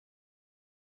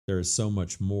there is so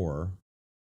much more,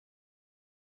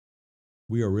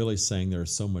 we are really saying there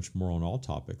is so much more on all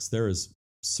topics. There is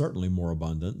certainly more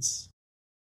abundance,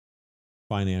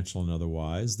 financial and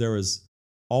otherwise. There is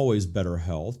always better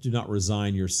health. Do not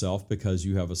resign yourself because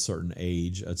you have a certain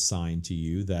age assigned to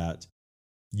you that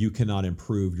you cannot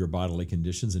improve your bodily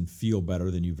conditions and feel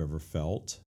better than you've ever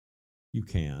felt. You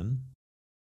can.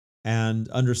 And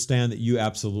understand that you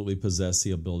absolutely possess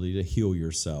the ability to heal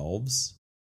yourselves.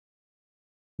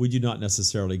 We do not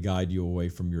necessarily guide you away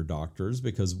from your doctors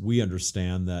because we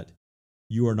understand that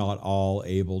you are not all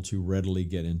able to readily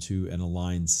get into an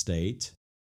aligned state.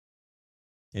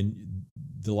 And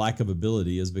the lack of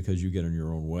ability is because you get in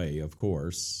your own way, of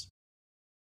course.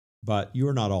 But you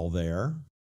are not all there.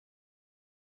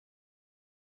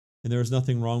 And there is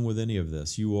nothing wrong with any of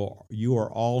this. You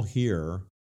are all here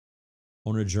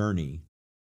on a journey,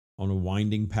 on a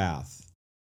winding path.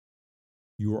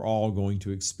 You are all going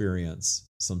to experience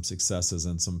some successes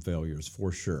and some failures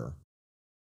for sure.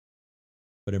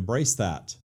 But embrace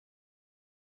that.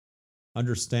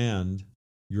 Understand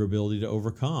your ability to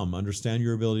overcome. Understand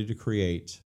your ability to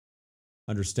create.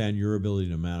 Understand your ability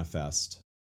to manifest.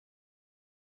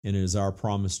 And it is our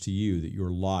promise to you that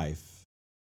your life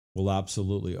will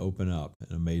absolutely open up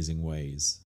in amazing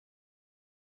ways.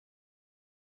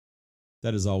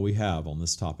 That is all we have on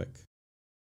this topic.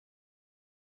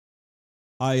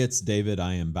 Hi, it's David.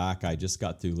 I am back. I just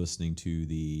got through listening to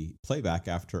the playback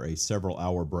after a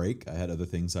several-hour break. I had other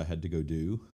things I had to go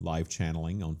do, live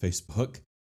channeling on Facebook.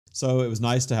 So it was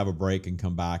nice to have a break and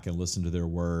come back and listen to their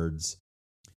words.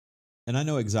 And I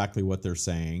know exactly what they're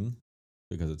saying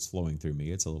because it's flowing through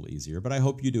me. It's a little easier, but I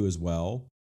hope you do as well.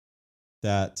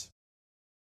 That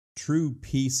true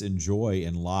peace and joy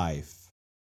in life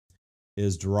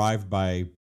is derived by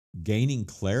gaining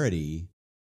clarity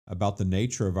about the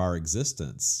nature of our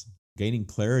existence, gaining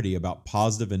clarity about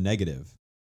positive and negative,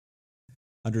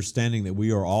 understanding that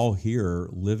we are all here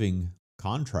living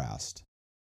contrast,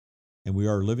 and we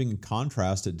are living in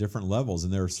contrast at different levels,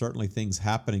 and there are certainly things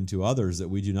happening to others that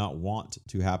we do not want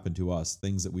to happen to us,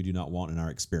 things that we do not want in our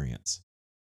experience,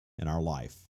 in our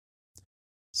life.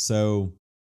 So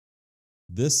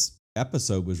this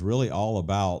episode was really all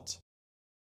about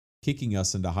kicking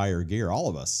us into higher gear, all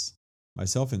of us,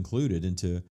 myself included,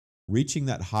 into reaching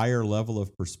that higher level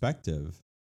of perspective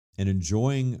and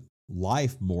enjoying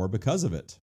life more because of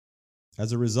it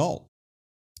as a result.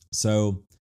 So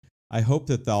I hope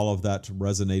that all of that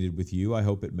resonated with you. I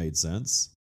hope it made sense.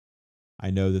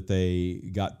 I know that they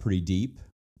got pretty deep,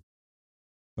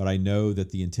 but I know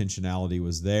that the intentionality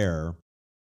was there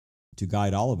to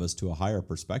guide all of us to a higher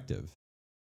perspective.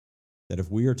 That if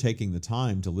we are taking the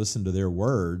time to listen to their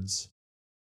words,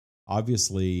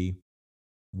 obviously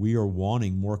we are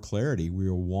wanting more clarity. We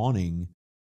are wanting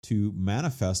to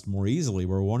manifest more easily.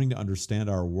 We're wanting to understand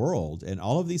our world. And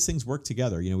all of these things work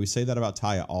together. We say that about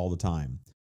Taya all the time,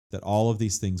 that all of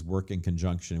these things work in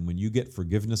conjunction. And when you get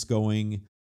forgiveness going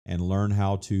and learn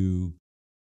how to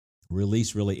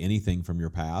release really anything from your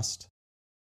past,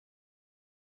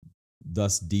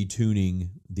 thus detuning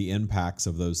the impacts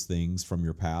of those things from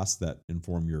your past that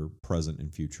inform your present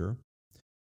and future.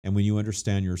 And when you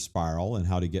understand your spiral and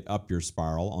how to get up your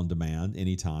spiral on demand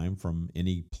anytime from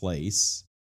any place,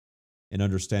 and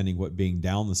understanding what being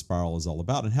down the spiral is all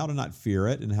about and how to not fear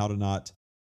it and how to not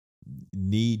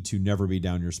need to never be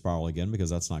down your spiral again, because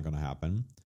that's not going to happen.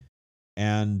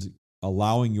 and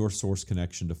allowing your source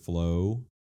connection to flow.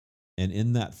 And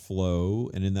in that flow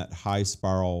and in that high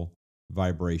spiral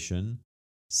vibration,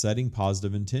 setting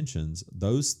positive intentions,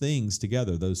 those things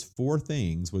together, those four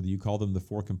things, whether you call them the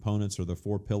four components or the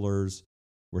four pillars,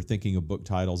 we're thinking of book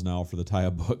titles now for the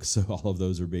Taya book, so all of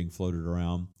those are being floated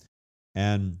around.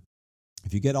 And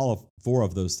if you get all of four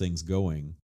of those things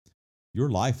going, your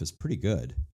life is pretty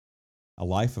good. A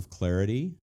life of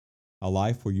clarity, a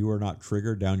life where you are not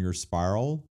triggered down your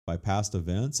spiral by past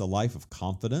events, a life of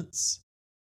confidence,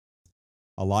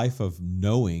 a life of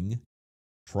knowing,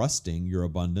 trusting your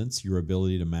abundance, your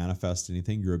ability to manifest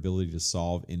anything, your ability to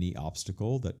solve any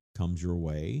obstacle that comes your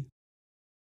way.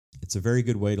 It's a very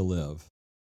good way to live.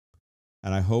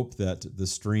 And I hope that the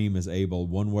stream is able,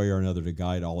 one way or another, to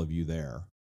guide all of you there.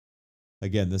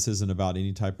 Again, this isn't about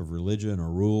any type of religion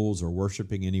or rules or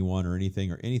worshiping anyone or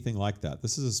anything like that.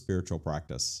 This is a spiritual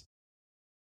practice.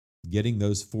 Getting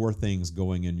those four things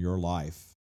going in your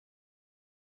life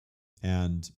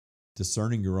and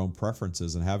discerning your own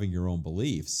preferences and having your own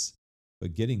beliefs,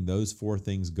 but getting those four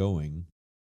things going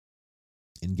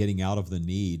and getting out of the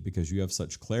need, because you have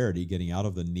such clarity, getting out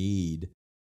of the need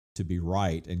to be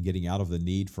right and getting out of the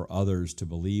need for others to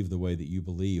believe the way that you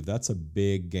believe, that's a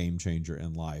big game changer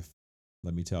in life.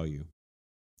 Let me tell you,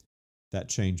 that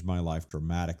changed my life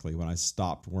dramatically when I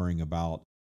stopped worrying about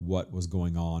what was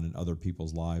going on in other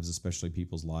people's lives, especially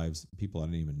people's lives, people I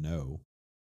didn't even know,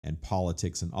 and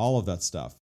politics and all of that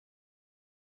stuff.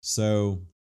 So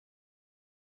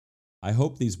I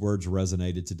hope these words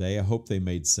resonated today. I hope they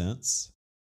made sense.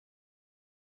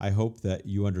 I hope that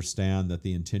you understand that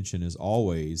the intention is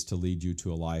always to lead you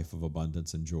to a life of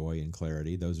abundance and joy and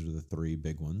clarity. Those are the three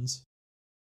big ones.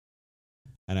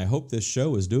 And I hope this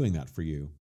show is doing that for you.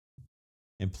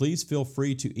 And please feel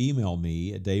free to email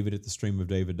me at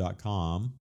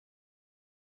david@thestreamofdavid.com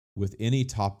with any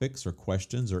topics or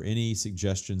questions or any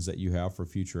suggestions that you have for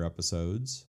future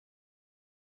episodes.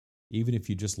 Even if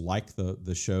you just like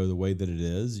the show the way that it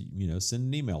is, send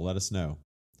an email, let us know.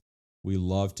 We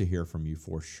love to hear from you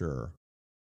for sure.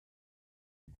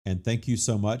 And thank you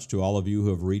so much to all of you who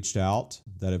have reached out,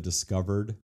 that have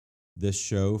discovered this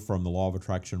show from the Law of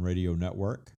Attraction Radio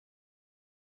Network.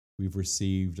 We've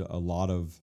received a lot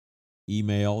of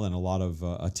email and a lot of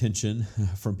attention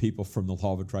from people from the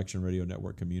Law of Attraction Radio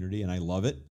Network community, and I love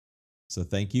it. So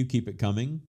thank you. Keep it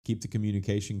coming. Keep the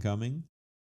communication coming.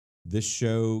 This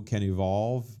show can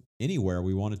evolve anywhere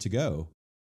we want it to go.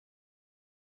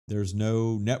 There's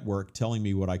no network telling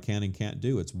me what I can and can't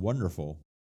do. It's wonderful.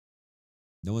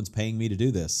 No one's paying me to do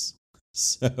this.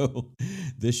 So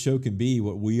this show can be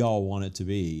what we all want it to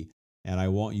be, and I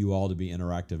want you all to be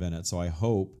interactive in it. So I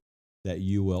hope that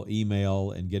you will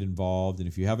email and get involved. And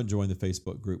if you haven't joined the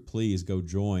Facebook group, please go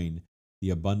join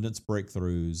the Abundance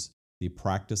Breakthroughs, the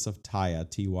Practice of Taya,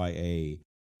 TYA,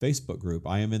 Facebook group.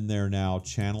 I am in there now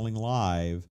channeling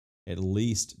live at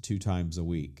least 2 times a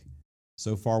week.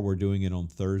 So far, we're doing it on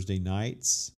Thursday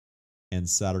nights and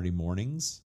Saturday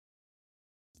mornings,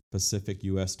 Pacific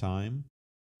U.S. time.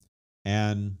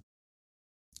 And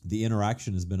the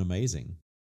interaction has been amazing.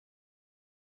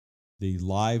 The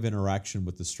live interaction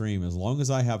with the stream, as long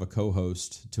as I have a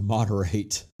co-host to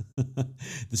moderate,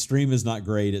 the stream is not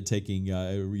great at taking,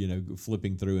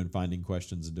 flipping through and finding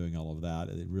questions and doing all of that.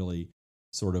 It really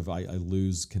sort of, I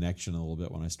lose connection a little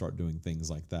bit when I start doing things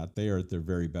like that. They are at their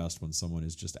very best when someone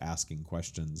is just asking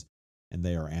questions and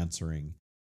they are answering.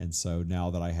 And so now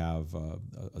that I have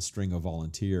a string of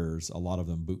volunteers, a lot of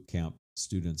them boot camp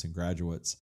students and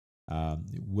graduates,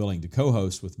 willing to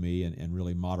co-host with me and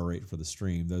really moderate for the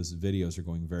stream, those videos are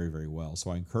going very, very well.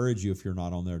 So I encourage you, if you're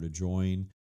not on there, to join.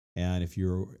 And if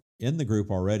you're in the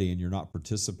group already and you're not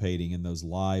participating in those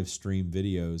live stream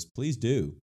videos, please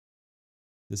do.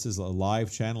 This is a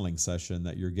live channeling session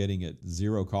that you're getting at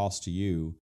zero cost to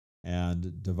you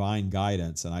and divine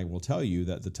guidance. And I will tell you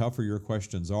that the tougher your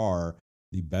questions are,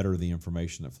 the better the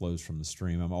information that flows from the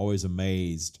stream. I'm always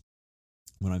amazed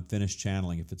when I'm finished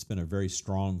channeling, if it's been a very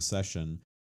strong session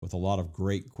with a lot of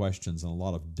great questions and a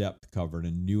lot of depth covered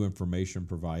and new information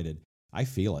provided, I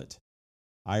feel it.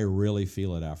 I really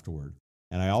feel it afterward.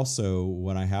 And I also,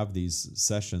 when I have these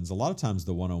sessions, a lot of times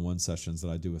the one-on-one sessions that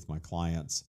I do with my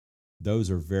clients, those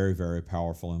are very, very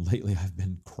powerful. And lately I've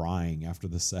been crying after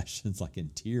the sessions, like in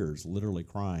tears, literally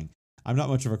crying. I'm not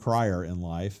much of a crier in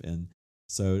life. And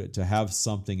so to have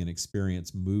something, an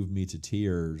experience, move me to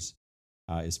tears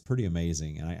is pretty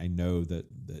amazing. And I know that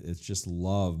it's just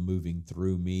love moving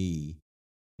through me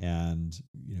and,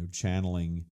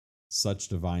 channeling such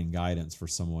divine guidance for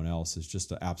someone else is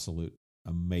just an absolute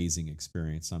amazing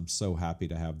experience. I'm so happy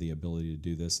to have the ability to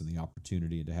do this and the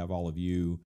opportunity to have all of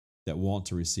you that want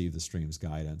to receive the stream's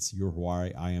guidance. You're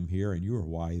why I am here, and you are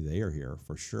why they are here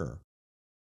for sure.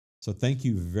 So thank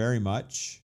you very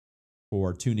much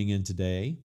for tuning in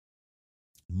today.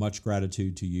 Much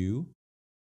gratitude to you.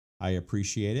 I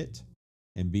appreciate it.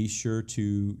 And be sure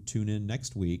to tune in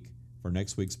next week for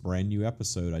next week's brand new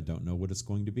episode. I don't know what it's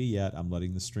going to be yet. I'm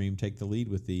letting the stream take the lead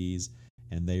with these,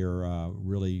 and they are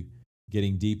really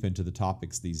getting deep into the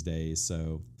topics these days.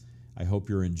 So I hope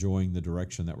you're enjoying the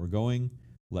direction that we're going.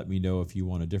 Let me know if you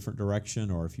want a different direction,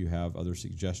 or if you have other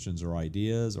suggestions or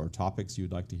ideas or topics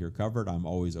you'd like to hear covered. I'm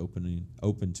always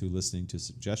open to listening to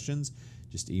suggestions.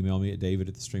 Just email me at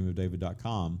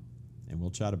david@thestreamofdavid.com, and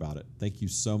we'll chat about it. Thank you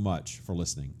so much for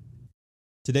listening.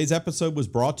 Today's episode was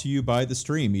brought to you by The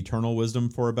Stream, Eternal Wisdom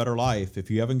for a Better Life.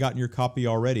 If you haven't gotten your copy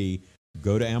already,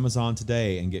 go to Amazon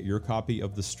today and get your copy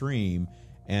of The Stream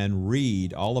and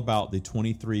read all about the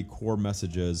 23 core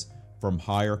messages from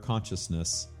higher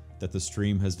consciousness that The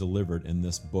Stream has delivered in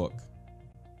this book.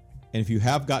 And if you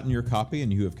have gotten your copy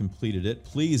and you have completed it,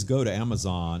 please go to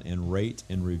Amazon and rate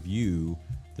and review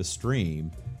The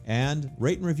Stream, and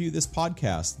rate and review this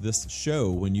podcast, this show,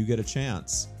 when you get a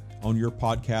chance on your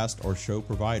podcast or show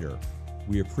provider.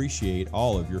 We appreciate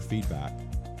all of your feedback.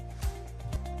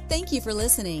 Thank you for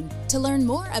listening. To learn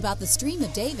more about the Stream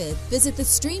of David, visit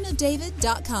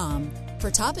thestreamofdavid.com.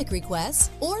 For topic requests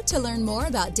or to learn more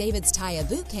about David's Taya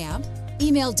Bootcamp,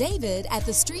 email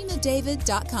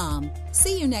David@thestreamofdavid.com.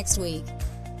 See you next week.